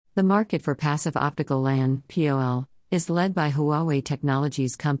The market for passive optical LAN (POL) is led by Huawei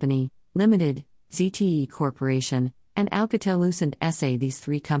Technologies Company, Limited, ZTE Corporation, and Alcatel-Lucent SA. These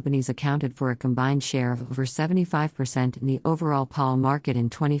three companies accounted for a combined share of over 75% in the overall POL market in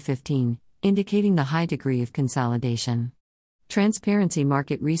 2015, indicating the high degree of consolidation. Transparency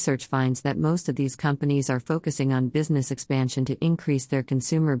Market Research finds that most of these companies are focusing on business expansion to increase their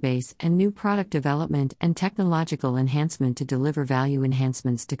consumer base and new product development and technological enhancement to deliver value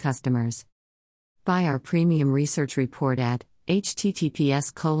enhancements to customers. Buy our premium research report at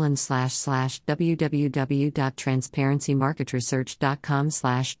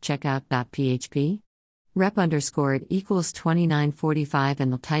https://www.transparencymarketresearch.com/checkout.php. Rep_it equals 2945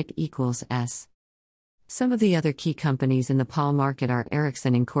 and the type equals S. Some of the other key companies in the POL market are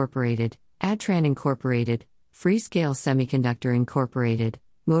Ericsson Incorporated, Adtran Incorporated, Freescale Semiconductor Incorporated,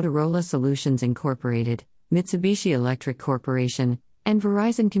 Motorola Solutions Incorporated, Mitsubishi Electric Corporation, and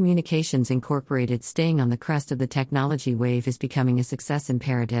Verizon Communications Incorporated. Staying on the crest of the technology wave is becoming a success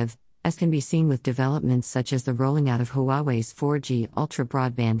imperative, as can be seen with developments such as the rolling out of Huawei's 4G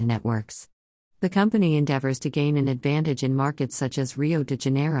ultra-broadband networks. The company endeavors to gain an advantage in markets such as Rio de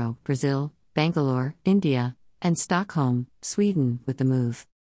Janeiro, Brazil, Bangalore, India, and Stockholm, Sweden, with the move.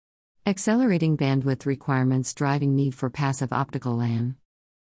 Accelerating bandwidth requirements driving need for passive optical LAN.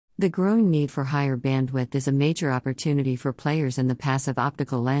 The growing need for higher bandwidth is a major opportunity for players in the passive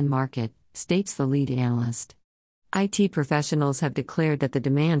optical LAN market, states the lead analyst. IT professionals have declared that the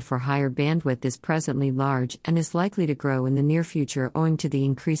demand for higher bandwidth is presently large and is likely to grow in the near future owing to the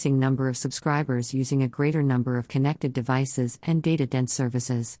increasing number of subscribers using a greater number of connected devices and data-dense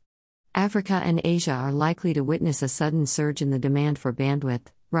services. Africa and Asia are likely to witness a sudden surge in the demand for bandwidth,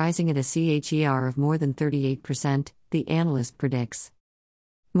 rising at a CAGR of more than 38%, the analyst predicts.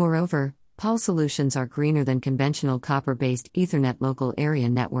 Moreover, POL solutions are greener than conventional copper-based Ethernet local area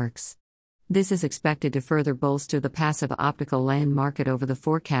networks. This is expected to further bolster the passive optical LAN market over the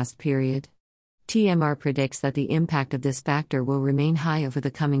forecast period. TMR predicts that the impact of this factor will remain high over the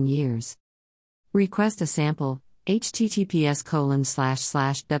coming years. Request a sample.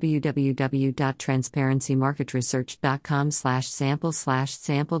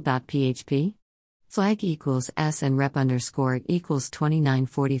 https://www.transparencymarketresearch.com/sample/sample.php. Flag equals S and rep_it equals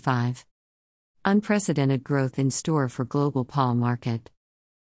 2945. Unprecedented growth in store for global POL market.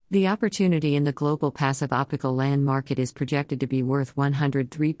 The opportunity in the global passive optical LAN market is projected to be worth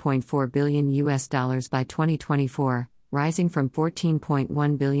 $103.4 billion by 2024, rising from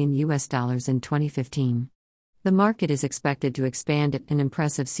 $14.1 billion in 2015. The market is expected to expand at an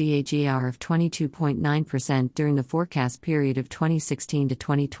impressive CAGR of 22.9% during the forecast period of 2016 to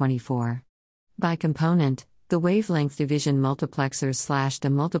 2024. By component, the wavelength division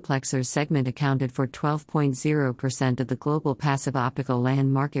multiplexers/demultiplexers segment accounted for 12.0% of the global passive optical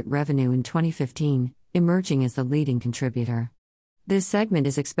LAN market revenue in 2015, emerging as the leading contributor. This segment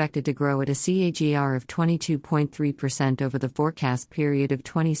is expected to grow at a CAGR of 22.3% over the forecast period of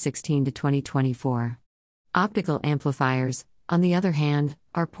 2016 to 2024. Optical amplifiers, on the other hand,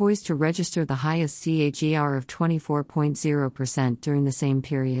 are poised to register the highest CAGR of 24.0% during the same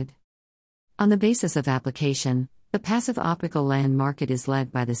period. On the basis of application, the passive optical LAN market is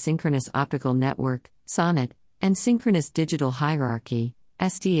led by the synchronous optical network, SONET, and synchronous digital hierarchy,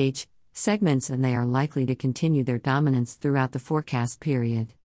 SDH, segments, and they are likely to continue their dominance throughout the forecast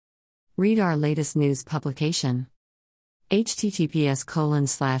period. Read our latest news publication.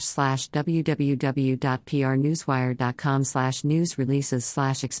 https://www.prnewswire.com/news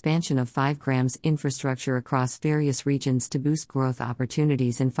releases/expansion of 5 grams infrastructure across various regions to boost growth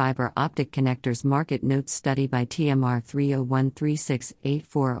opportunities in fiber optic connectors market notes study by TMR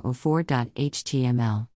 301368404.html